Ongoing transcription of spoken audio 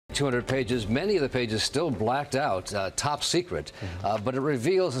200 pages, many of the pages still blacked out, top secret, but it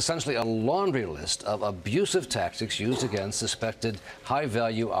reveals essentially a laundry list of abusive tactics used against suspected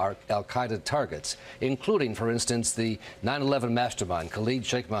high-value al-Qaeda targets, including, for instance, the 9/11 mastermind, Khalid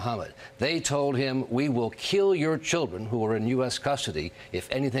Sheikh Mohammed. They told him, "We will kill your children who are in U.S. custody if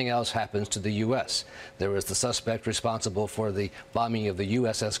anything else happens to the U.S." There was the suspect responsible for the bombing of the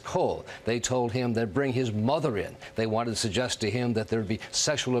USS Cole. They told him they'd bring his mother in. They wanted to suggest to him that there'd be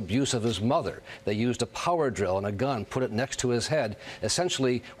sexual abuse of his mother. They used a power drill and a gun, put it next to his head,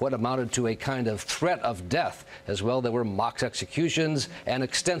 essentially what amounted to a kind of threat of death. As well, there were mock executions and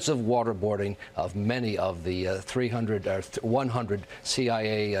extensive waterboarding of many of the 100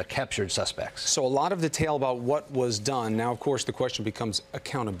 CIA captured suspects. So a lot of detail about what was done. Now, of course, the question becomes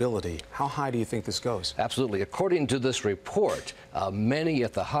accountability. How high do you think this goes? Absolutely. According to this report, many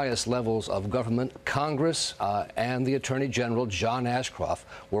at the highest levels of government, Congress, and the Attorney General, John Ashcroft,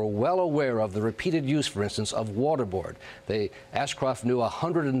 were well aware of the repeated use, for instance, of waterboard. Ashcroft knew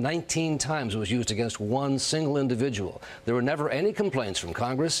 119 times it was used against one single individual. There were never any complaints from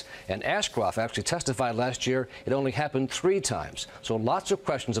Congress, and Ashcroft actually testified last year it only happened 3 times. So lots of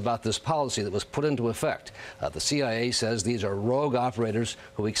questions about this policy that was put into effect. The CIA says these are rogue operators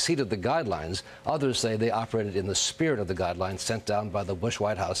who exceeded the guidelines. Others say they operated in the spirit of the guidelines sent down by the Bush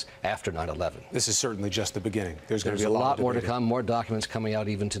White House after 9/11. This is certainly just the beginning. There's going to be a lot more to come, more documents coming out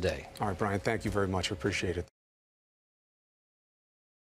even today. All right, Brian, thank you very much. We appreciate it.